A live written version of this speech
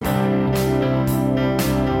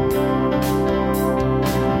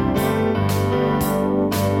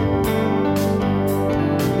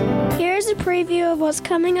what's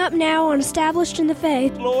coming up now on Established in the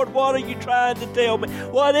Faith. Lord, what are you trying to tell me?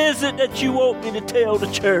 What is it that you want me to tell the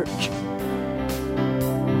church?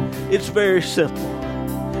 It's very simple.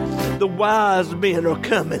 The wise men are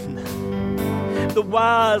coming. The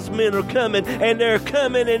wise men are coming, and they're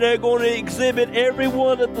coming, and they're going to exhibit every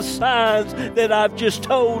one of the signs that I've just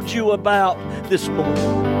told you about this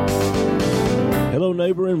morning. Hello,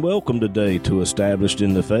 neighbor, and welcome today to Established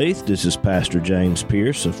in the Faith. This is Pastor James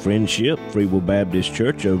Pierce of Friendship Free Will Baptist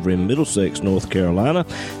Church over in Middlesex, North Carolina,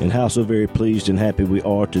 and how so very pleased and happy we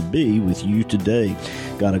are to be with you today.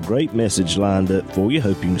 Got a great message lined up for you.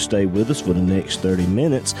 Hope you can stay with us for the next 30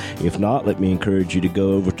 minutes. If not, let me encourage you to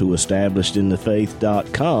go over to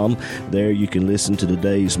establishedinthefaith.com. There you can listen to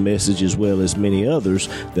today's message as well as many others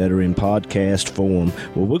that are in podcast form.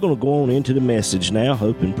 Well, we're going to go on into the message now.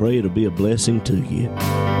 Hope and pray it'll be a blessing to you.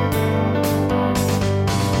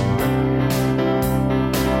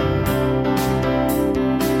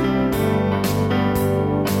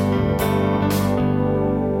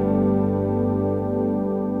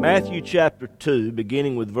 Matthew chapter 2,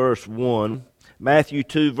 beginning with verse 1. Matthew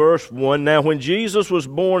 2, verse 1. Now when Jesus was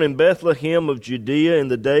born in Bethlehem of Judaea in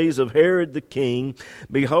the days of Herod the king,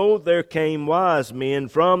 behold, there came wise men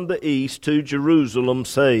from the east to Jerusalem,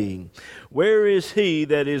 saying, Where is he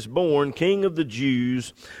that is born King of the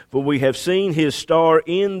Jews? For we have seen his star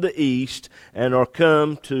in the east, and are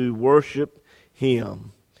come to worship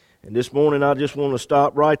him. And this morning I just want to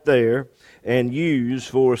stop right there and use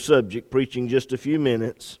for a subject, preaching just a few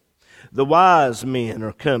minutes, the wise men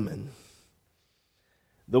are coming.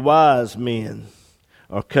 The wise men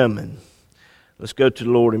are coming. Let's go to the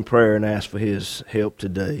Lord in prayer and ask for His help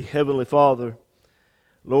today. Heavenly Father,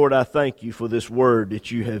 Lord, I thank You for this word that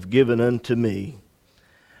You have given unto me.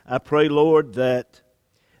 I pray, Lord, that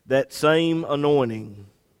same anointing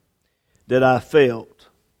that I felt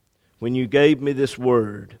when You gave me this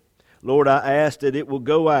word, Lord, I ask that it will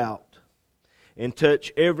go out and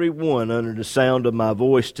touch everyone under the sound of my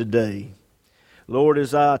voice today. Lord,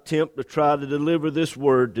 as I attempt to try to deliver this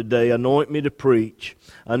word today, anoint me to preach.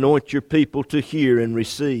 Anoint Your people to hear and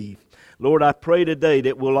receive. Lord, I pray today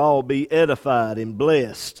that we'll all be edified and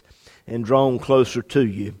blessed and drawn closer to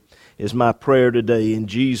You, is my prayer today in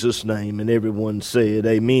Jesus' name. And everyone said,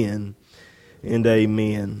 amen and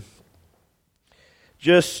amen.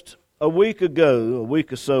 Just a week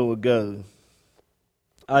or so ago,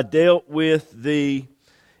 I dealt with the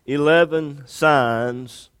 11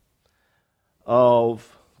 signs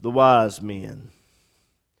of the wise men.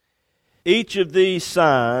 Each of these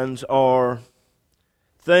signs are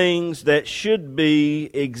things that should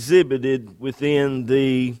be exhibited within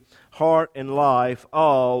the heart and life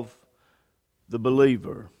of the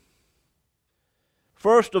believer.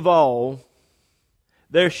 First of all,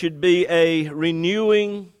 there should be a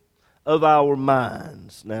renewing of our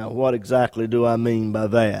minds. Now, what exactly do I mean by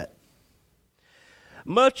that?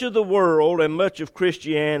 Much of the world and much of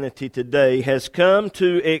Christianity today has come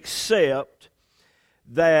to accept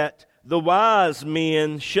that the wise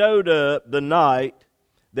men showed up the night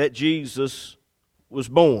that Jesus was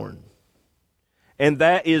born. And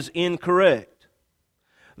that is incorrect.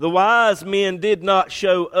 The wise men did not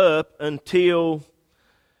show up until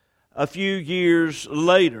a few years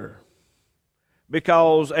later.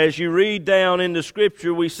 Because as you read down in the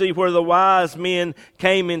Scripture, we see where the wise men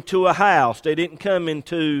came into a house. They didn't come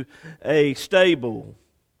into a stable.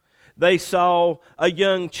 They saw a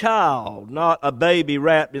young child, not a baby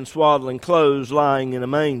wrapped in swaddling clothes lying in a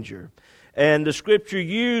manger. And the Scripture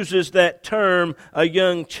uses that term, a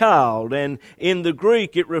young child. And in the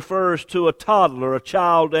Greek, it refers to a toddler, a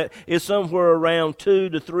child that is somewhere around 2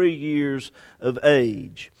 to 3 years of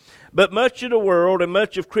age. But much of the world and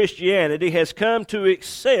much of Christianity has come to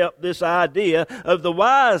accept this idea of the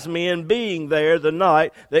wise men being there the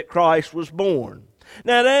night that Christ was born.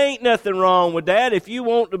 Now, there ain't nothing wrong with that. If you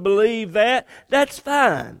want to believe that, that's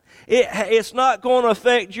fine. It's not going to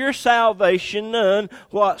affect your salvation none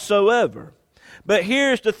whatsoever. But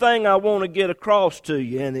here's the thing I want to get across to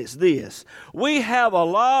you, and it's this. We have a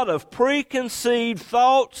lot of preconceived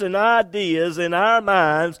thoughts and ideas in our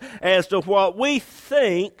minds as to what we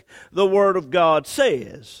think the Word of God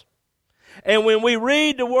says. And when we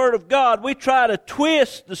read the Word of God, we try to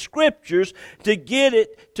twist the Scriptures to get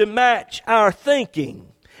it to match our thinking.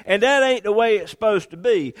 And that ain't the way it's supposed to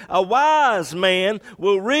be. A wise man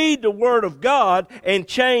will read the Word of God and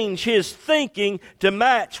change his thinking to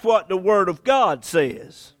match what the Word of God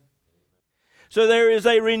says. So there is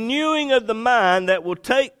a renewing of the mind that will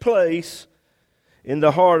take place in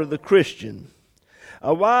the heart of the Christian.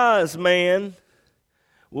 A wise man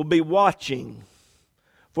will be watching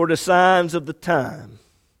for the signs of the time.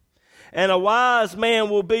 And a wise man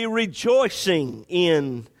will be rejoicing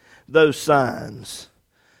in those signs.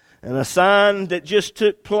 And a sign that just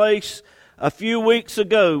took place a few weeks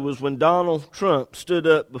ago was when Donald Trump stood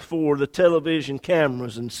up before the television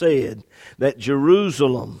cameras and said that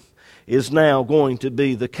Jerusalem is now going to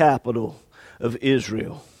be the capital of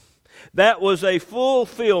Israel. That was a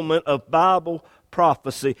fulfillment of Bible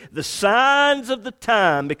prophecy, the signs of the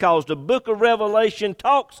time, because the book of Revelation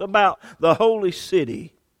talks about the holy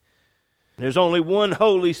city. There's only one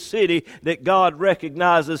holy city that God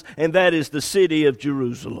recognizes, and that is the city of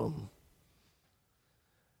Jerusalem.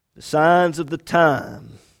 The signs of the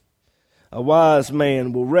time. A wise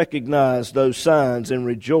man will recognize those signs and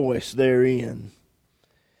rejoice therein.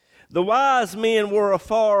 The wise men were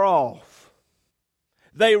afar off.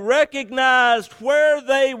 They recognized where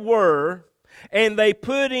they were, and they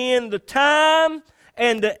put in the time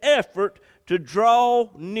and the effort to draw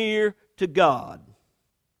near to God.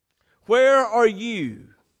 Where are you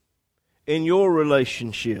in your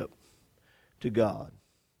relationship to God?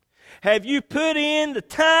 Have you put in the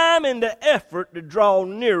time and the effort to draw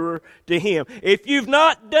nearer to Him? If you've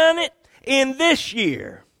not done it in this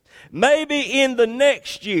year, maybe in the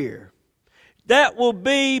next year, that will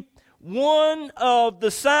be one of the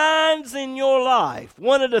signs in your life,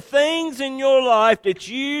 one of the things in your life that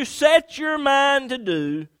you set your mind to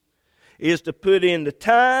do is to put in the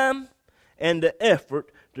time and the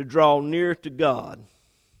effort to draw near to God.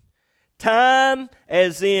 Time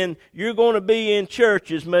as in you're going to be in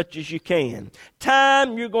church as much as you can.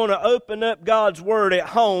 Time you're going to open up God's Word at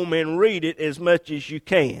home and read it as much as you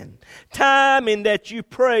can. Time in that you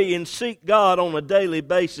pray and seek God on a daily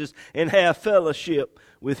basis and have fellowship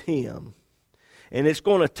with Him. And it's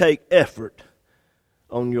going to take effort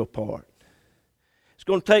on your part. It's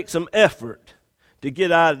going to take some effort to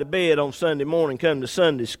get out of the bed on Sunday morning, come to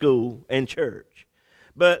Sunday school and church.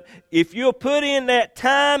 But if you'll put in that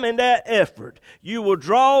time and that effort, you will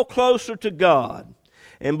draw closer to God.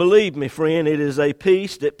 And believe me, friend, it is a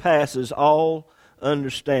peace that passes all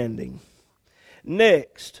understanding.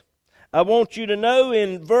 Next, I want you to know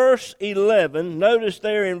in verse 11, notice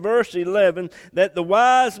there in verse 11, that the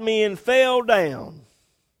wise men fell down.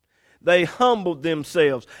 They humbled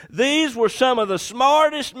themselves. These were some of the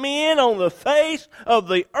smartest men on the face of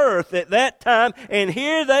the earth at that time, and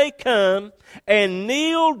here they come and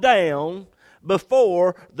kneel down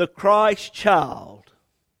before the Christ child.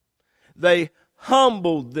 They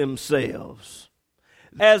humbled themselves.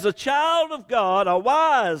 As a child of God, a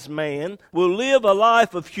wise man will live a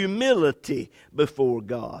life of humility before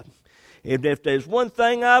God. And if there's one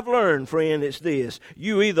thing I've learned, friend, it's this.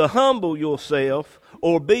 You either humble yourself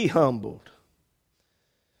or be humbled.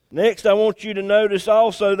 Next, I want you to notice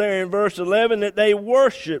also there in verse 11 that they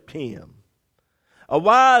worshiped Him. A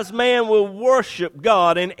wise man will worship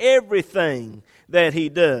God in everything that he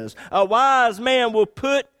does. A wise man will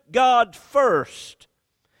put God first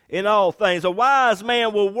in all things. A wise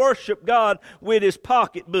man will worship God with his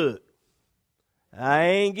pocketbook. I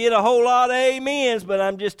ain't get a whole lot of amens, but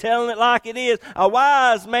I'm just telling it like it is. A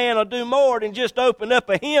wise man will do more than just open up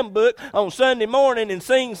a hymn book on Sunday morning and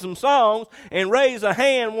sing some songs and raise a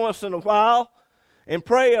hand once in a while and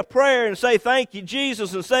pray a prayer and say thank you,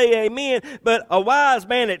 Jesus, and say amen. But a wise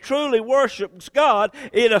man that truly worships God,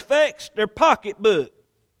 it affects their pocketbook.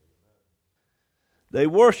 They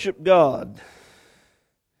worship God.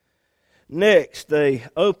 Next, they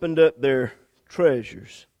opened up their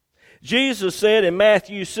treasures. Jesus said in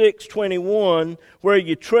Matthew 6:21, where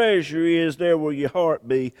your treasure is, there will your heart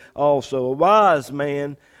be also. A wise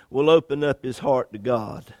man will open up his heart to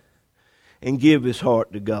God and give his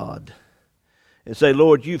heart to God and say,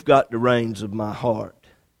 Lord, you've got the reins of my heart.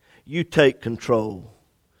 You take control.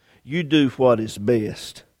 You do what is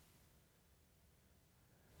best.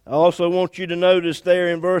 I also want you to notice there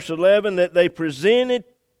in verse 11 that they presented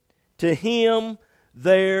to Him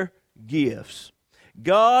their gifts.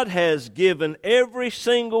 God has given every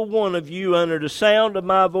single one of you under the sound of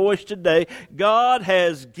my voice today, God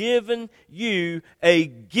has given you a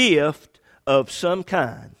gift of some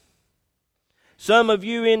kind. Some of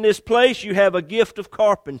you in this place, you have a gift of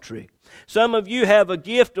carpentry. Some of you have a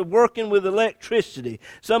gift of working with electricity.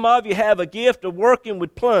 Some of you have a gift of working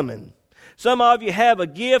with plumbing. Some of you have a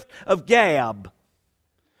gift of gab.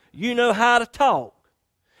 You know how to talk.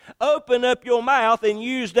 Open up your mouth and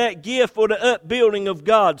use that gift for the upbuilding of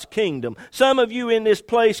God's kingdom. Some of you in this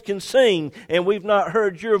place can sing, and we've not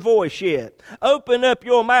heard your voice yet. Open up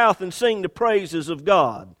your mouth and sing the praises of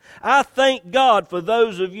God. I thank God for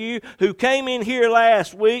those of you who came in here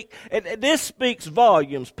last week. And this speaks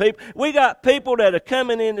volumes, people. We got people that are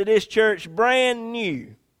coming into this church brand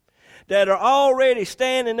new, that are already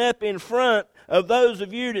standing up in front of those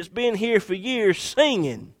of you that's been here for years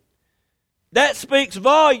singing. That speaks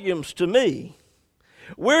volumes to me.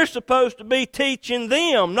 We're supposed to be teaching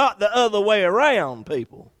them, not the other way around,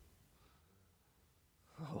 people.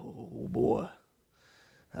 Oh, boy.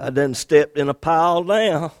 I done stepped in a pile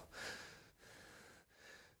now.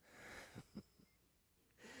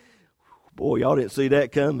 Boy, y'all didn't see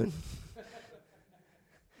that coming.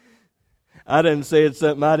 I done said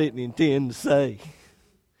something I didn't intend to say.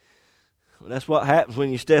 Well, that's what happens when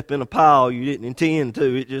you step in a pile you didn't intend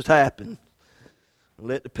to. It just happened.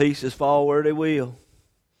 Let the pieces fall where they will.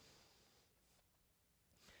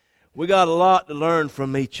 We got a lot to learn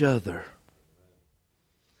from each other.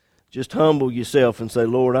 Just humble yourself and say,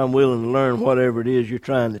 Lord, I'm willing to learn whatever it is you're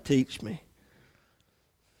trying to teach me.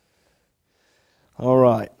 All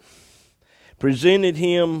right. Presented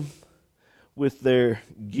him with their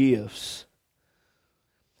gifts.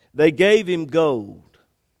 They gave him gold.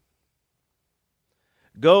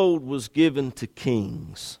 Gold was given to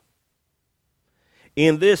kings.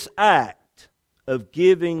 In this act of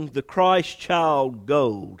giving the Christ child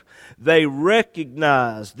gold, they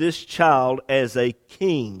recognized this child as a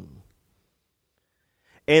king.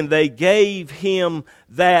 And they gave him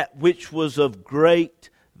that which was of great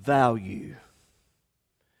value.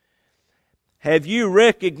 Have you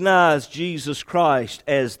recognized Jesus Christ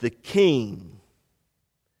as the King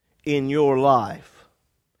in your life?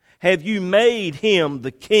 Have you made him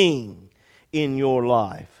the King in your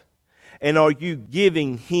life? And are you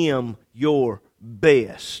giving him your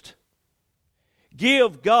best?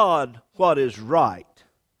 Give God what is right,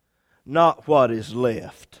 not what is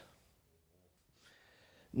left.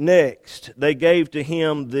 Next, they gave to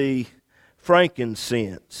him the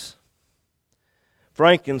frankincense.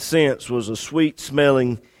 Frankincense was a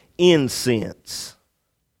sweet-smelling incense.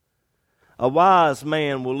 A wise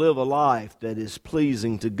man will live a life that is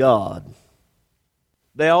pleasing to God.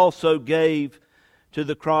 They also gave to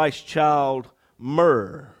the Christ child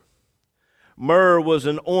myrrh. Myrrh was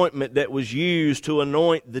an ointment that was used to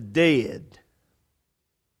anoint the dead.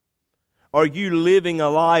 Are you living a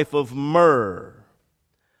life of myrrh?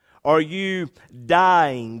 Are you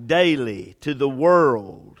dying daily to the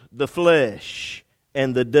world, the flesh,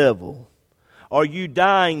 and the devil? Are you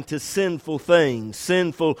dying to sinful things,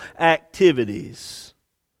 sinful activities?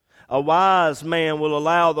 A wise man will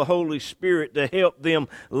allow the Holy Spirit to help them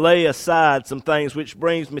lay aside some things, which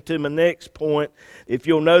brings me to my next point. If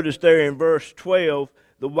you'll notice there in verse 12,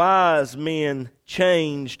 the wise men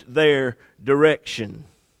changed their direction.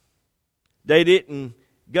 They didn't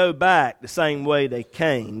go back the same way they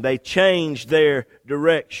came. They changed their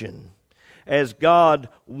direction as God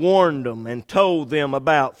warned them and told them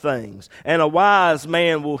about things. And a wise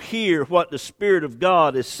man will hear what the Spirit of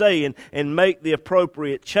God is saying and make the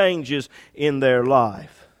appropriate changes in their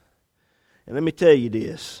life. And let me tell you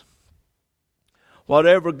this.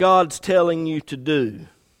 Whatever God's telling you to do,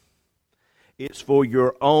 it's for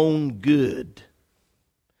your own good.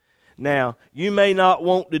 Now, you may not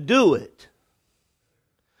want to do it,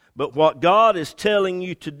 but what God is telling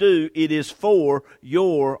you to do, it is for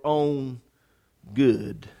your own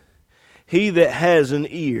good. He that has an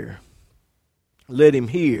ear, let him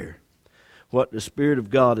hear what the Spirit of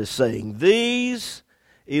God is saying. These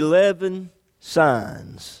 11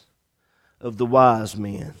 signs of the wise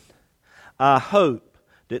men, I hope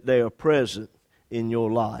that they are present in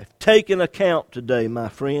your life. Take an account today, my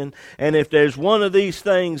friend, and if there's one of these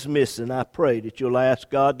things missing, I pray that you'll ask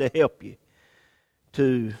God to help you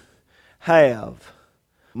to have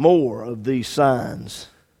more of these signs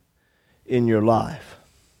in your life.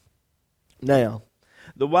 Now,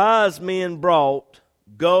 the wise men brought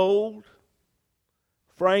gold,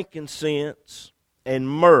 frankincense, and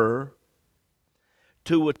myrrh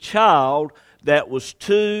to a child that was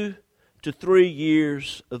 2 to 3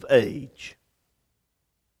 years of age.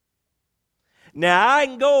 Now, I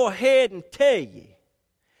can go ahead and tell you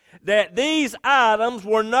that these items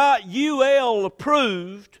were not UL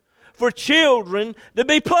approved for children to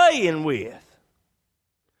be playing with.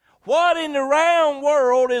 What in the round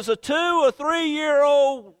world is a 2 or 3 year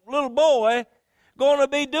old little boy going to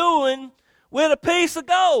be doing with a piece of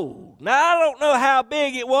gold? Now, I don't know how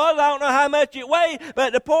big it was. I don't know how much it weighed,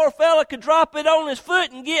 but the poor fella could drop it on his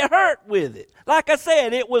foot and get hurt with it. Like I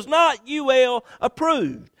said, it was not UL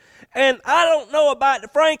approved. And I don't know about the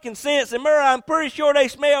frankincense and myrrh. I'm pretty sure they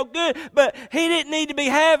smell good, but he didn't need to be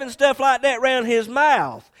having stuff like that around his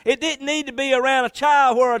mouth. It didn't need to be around a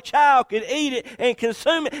child where a child could eat it and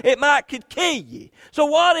consume it. It could kill you. So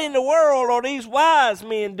what in the world are these wise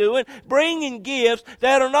men doing, bringing gifts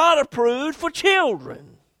that are not approved for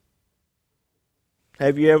children?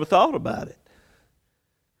 Have you ever thought about it?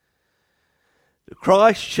 The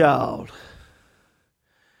Christ child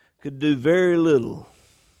could do very little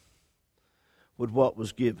with what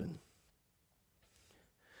was given.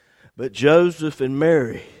 But Joseph and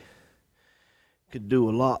Mary could do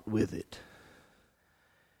a lot with it.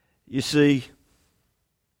 You see,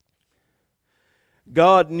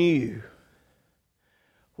 God knew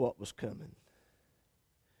what was coming.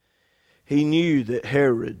 He knew that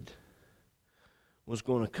Herod was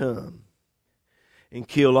going to come and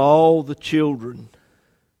kill all the children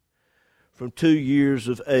from 2 years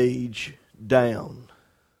of age down.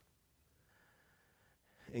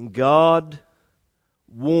 And God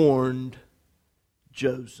warned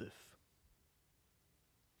Joseph.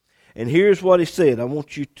 And here's what he said. I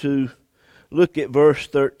want you to look at verse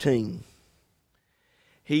 13.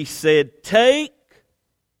 He said, "Take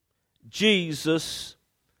Jesus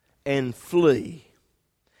and flee.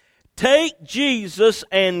 Take Jesus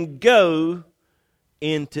and go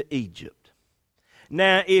into Egypt."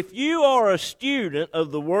 Now, if you are a student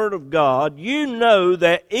of the Word of God, you know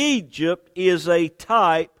that Egypt is a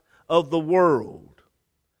type of the world,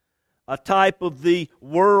 a type of the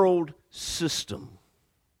world system.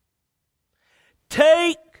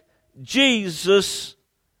 Take Jesus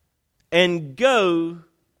and go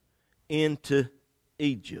into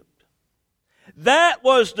Egypt. That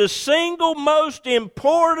was the single most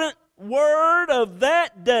important word of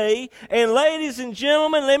that day. And ladies and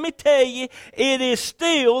gentlemen, let me tell you, it is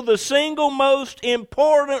still the single most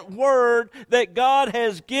important word that God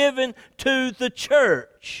has given to the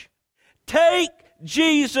church. Take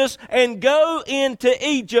Jesus and go into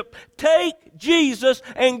Egypt. Take Jesus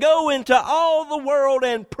and go into all the world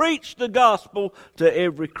and preach the gospel to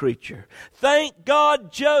every creature. Thank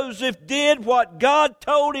God Joseph did what God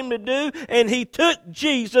told him to do, and he took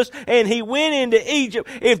Jesus and he went into Egypt.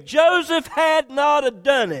 If Joseph had not have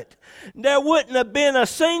done it, there wouldn't have been a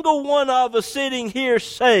single one of us sitting here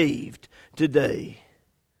saved today.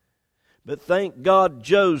 But thank God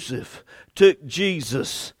Joseph took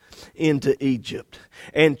Jesus into Egypt.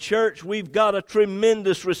 And church, we've got a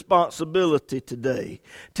tremendous responsibility today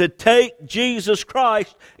to take Jesus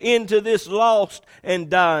Christ into this lost and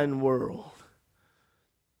dying world.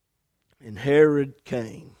 And Herod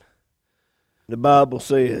came. The Bible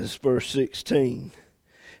says, verse 16,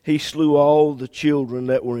 he slew all the children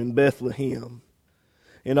that were in Bethlehem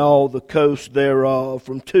and all the coast thereof,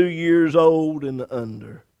 from 2 years old and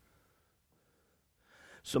under.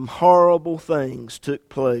 Some horrible things took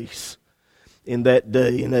place in that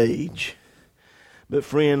day and age. But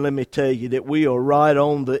friend, let me tell you that we are right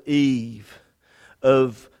on the eve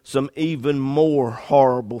of some even more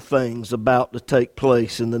horrible things about to take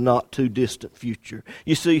place in the not too distant future.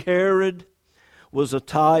 You see, Herod was a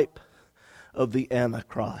type of the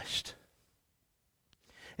Antichrist.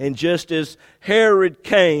 And just as Herod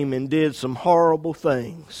came and did some horrible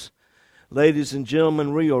things, ladies and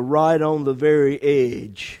gentlemen, we are right on the very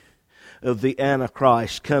edge of the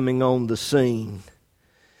Antichrist coming on the scene.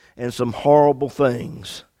 And some horrible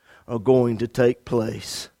things are going to take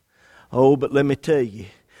place. Oh, but let me tell you,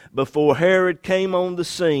 before Herod came on the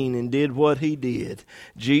scene and did what he did,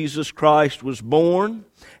 Jesus Christ was born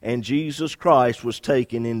and Jesus Christ was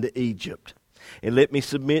taken into Egypt. And let me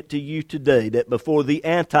submit to you today that before the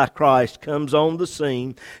Antichrist comes on the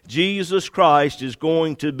scene, Jesus Christ is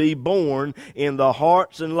going to be born in the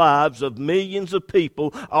hearts and lives of millions of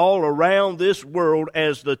people all around this world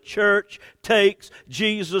as the church takes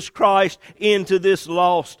Jesus Christ into this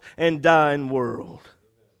lost and dying world.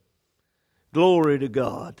 Glory to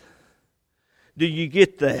God. Do you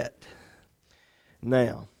get that?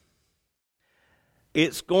 Now,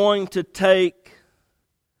 it's going to take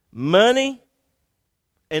money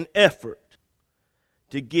and effort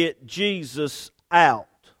to get Jesus out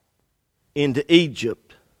into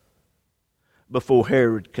Egypt before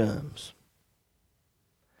Herod comes.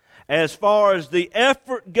 As far as the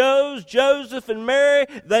effort goes, Joseph and Mary,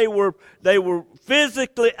 they were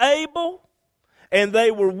physically able and they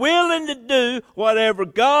were willing to do whatever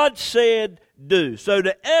God said do. So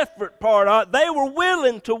the effort part of it, they were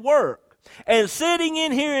willing to work. And sitting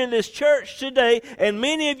in here in this church today, and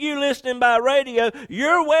many of you listening by radio,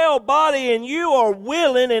 you're well body and you are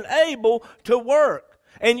willing and able to work.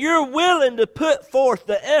 And you're willing to put forth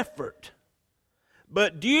the effort.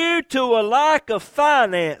 But due to a lack of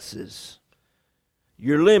finances,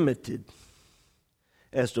 you're limited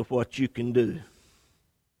as to what you can do.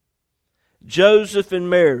 Joseph and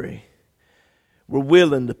Mary were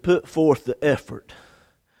willing to put forth the effort,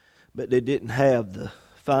 but they didn't have the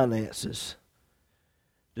finances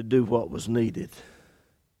to do what was needed.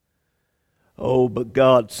 Oh, but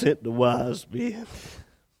God sent the wise men.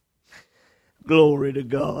 Glory to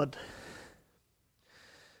God.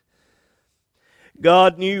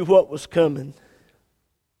 God knew what was coming.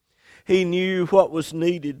 He knew what was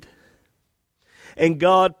needed. And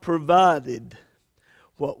God provided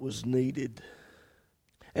what was needed.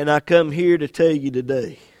 And I come here to tell you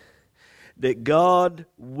today that God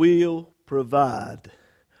will provide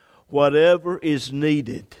whatever is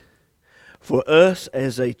needed for us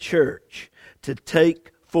as a church to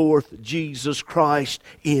take forth Jesus Christ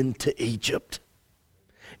into Egypt,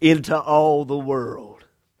 into all the world.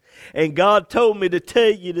 And God told me to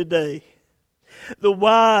tell you today, the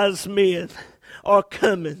wise men are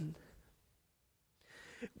coming.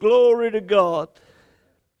 Glory to God.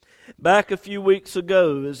 Back a few weeks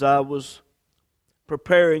ago, as I was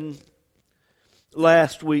preparing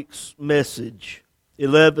last week's message,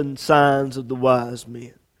 11 Signs of the Wise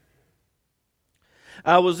Men,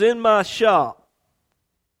 I was in my shop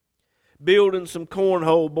building some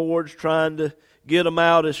cornhole boards, trying to get them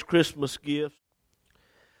out as Christmas gifts.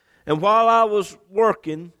 And while I was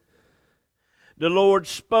working, the Lord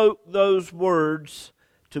spoke those words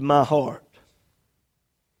to my heart.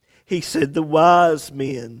 He said, the wise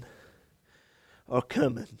men are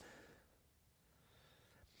coming.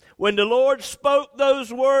 When the Lord spoke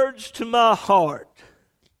those words to my heart,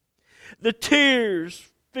 the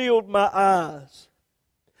tears filled my eyes.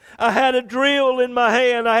 I had a drill in my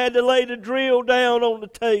hand. I had to lay the drill down on the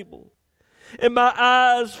table. And my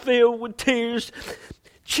eyes filled with tears.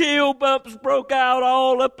 Chill bumps broke out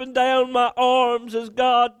all up and down my arms as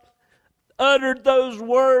God uttered those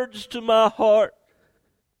words to my heart.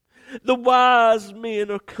 The wise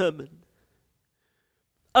men are coming.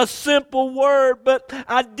 A simple word, but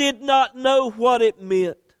I did not know what it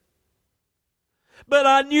meant. But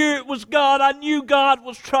I knew it was God. I knew God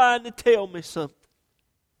was trying to tell me something.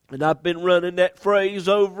 And I've been running that phrase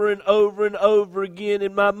over and over and over again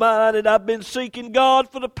in my mind. And I've been seeking God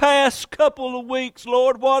for the past couple of weeks.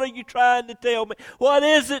 Lord, what are you trying to tell me? What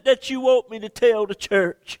is it that you want me to tell the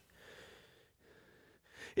church?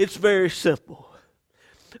 It's very simple.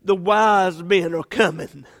 The wise men are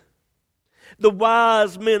coming. The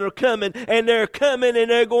wise men are coming, and they're coming,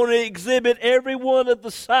 and they're going to exhibit every one of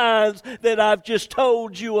the signs that I've just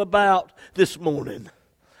told you about this morning.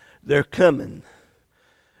 They're coming.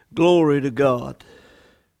 Glory to God.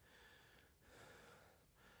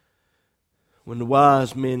 When the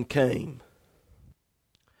wise men came,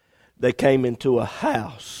 they came into a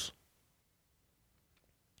house.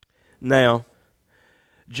 Now,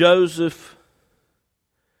 Joseph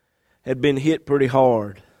had been hit pretty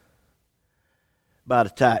hard by the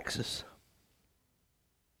taxes.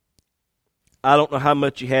 I don't know how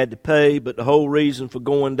much he had to pay, but the whole reason for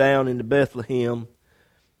going down into Bethlehem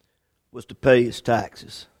was to pay his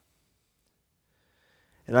taxes.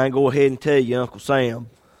 And I can go ahead and tell you, Uncle Sam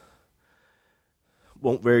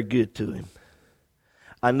wasn't very good to him.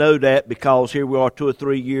 I know that because here we are 2 or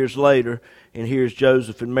 3 years later, and here's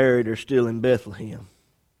Joseph and Mary, they're still in Bethlehem.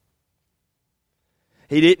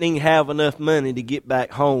 He didn't even have enough money to get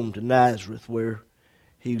back home to Nazareth where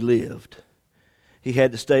he lived. He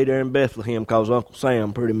had to stay there in Bethlehem because Uncle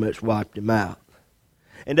Sam pretty much wiped him out.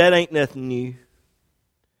 And that ain't nothing new.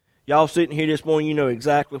 Y'all sitting here this morning, you know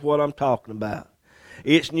exactly what I'm talking about.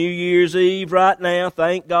 It's New Year's Eve right now.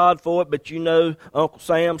 Thank God for it. But you know Uncle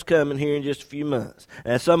Sam's coming here in just a few months.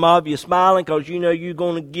 And some of you are smiling because you know you're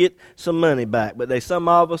going to get some money back. But there's some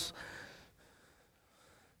of us,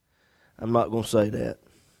 I'm not going to say that.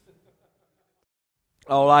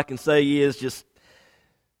 All I can say is just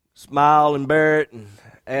smile and bear it and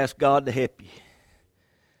ask God to help you.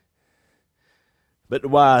 But the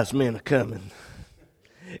wise men are coming.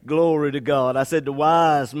 Glory to God. I said the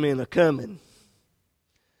wise men are coming.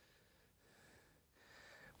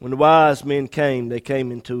 When the wise men came, they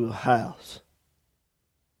came into a house.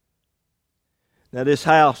 Now this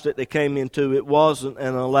house that they came into, it wasn't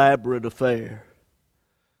an elaborate affair.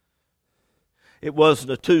 It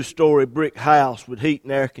wasn't a 2-story brick house with heat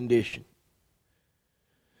and air conditioning.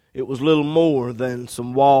 It was little more than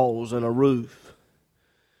some walls and a roof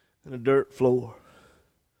and a dirt floor.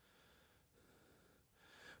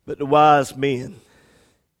 But the wise men,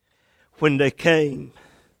 when they came,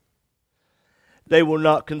 they were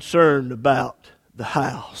not concerned about the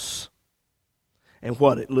house and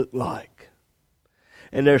what it looked like.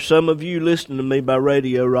 And there's some of you listening to me by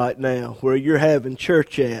radio right now where you're having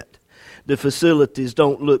church at. The facilities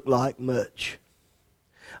don't look like much.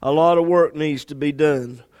 A lot of work needs to be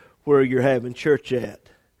done where you're having church at.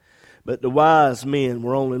 But the wise men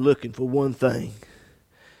were only looking for one thing: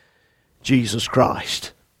 Jesus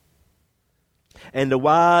Christ. And the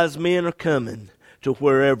wise men are coming to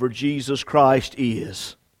wherever Jesus Christ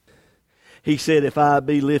is. He said, if I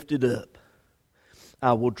be lifted up,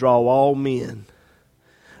 I will draw all men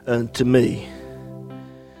unto me.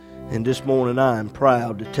 And this morning I am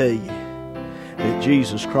proud to tell you that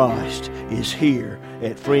Jesus Christ is here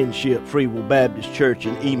at Friendship Free Will Baptist Church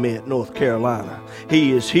in Emet, North Carolina.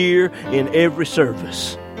 He is here in every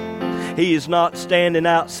service. He is not standing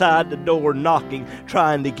outside the door knocking,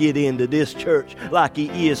 trying to get into this church like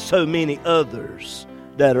he is so many others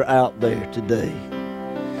that are out there today.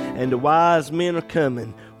 And the wise men are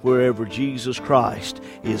coming wherever Jesus Christ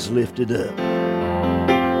is lifted up.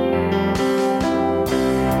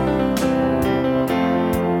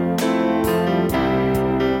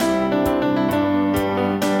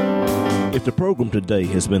 If the program today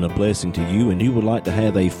has been a blessing to you and you would like to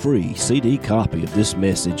have a free CD copy of this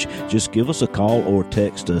message, just give us a call or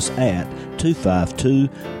text us at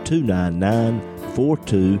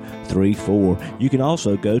 252-299-4234. You can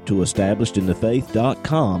also go to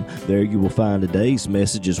establishedinthefaith.com. There you will find today's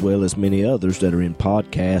message as well as many others that are in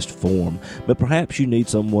podcast form. But perhaps you need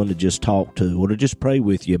someone to just talk to or to just pray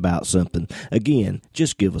with you about something. Again,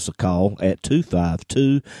 just give us a call at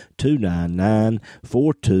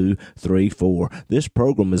 252-299-4234. This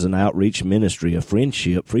program is an outreach ministry of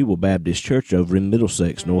Friendship Free Will Baptist Church over in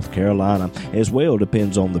Middlesex, North Carolina. As well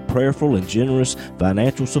depends on the prayerful and generous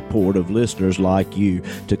financial support of listeners like you.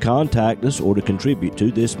 To contact us or to contribute to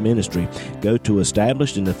this ministry, go to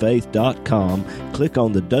establishedinthefaith.com, click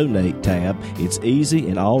on the Donate tab. It's easy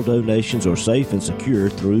and all donations are safe and secure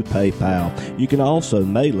through PayPal. You can also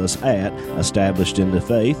mail us at Established in the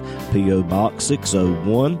Faith, P.O. Box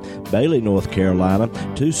 601, Bailey, North Carolina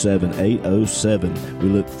 27807. We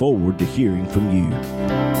look forward to hearing from you.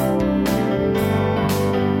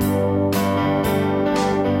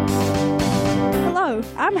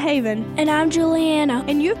 I'm Haven. And I'm Juliana.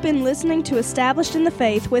 And you've been listening to Established in the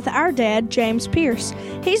Faith with our dad, James Pierce.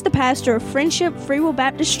 He's the pastor of Friendship Free Will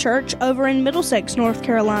Baptist Church over in Middlesex, North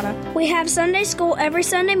Carolina. We have Sunday school every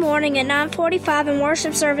Sunday morning at 9:45 and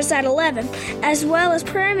worship service at 11, as well as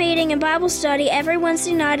prayer meeting and Bible study every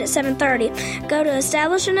Wednesday night at 7:30. Go to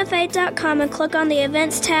establishedinthefaith.com and click on the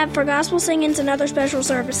events tab for gospel singings and other special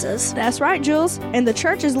services. That's right, Jules. And the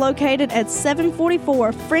church is located at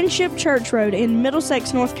 744 Friendship Church Road in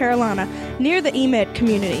Middlesex, North Carolina, near the Emet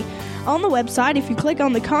community. On the website, if you click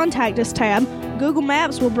on the Contact Us tab, Google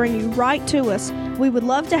Maps will bring you right to us. We would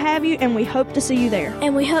love to have you, and we hope to see you there.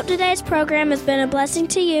 And we hope today's program has been a blessing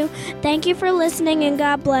to you. Thank you for listening, and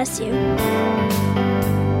God bless you.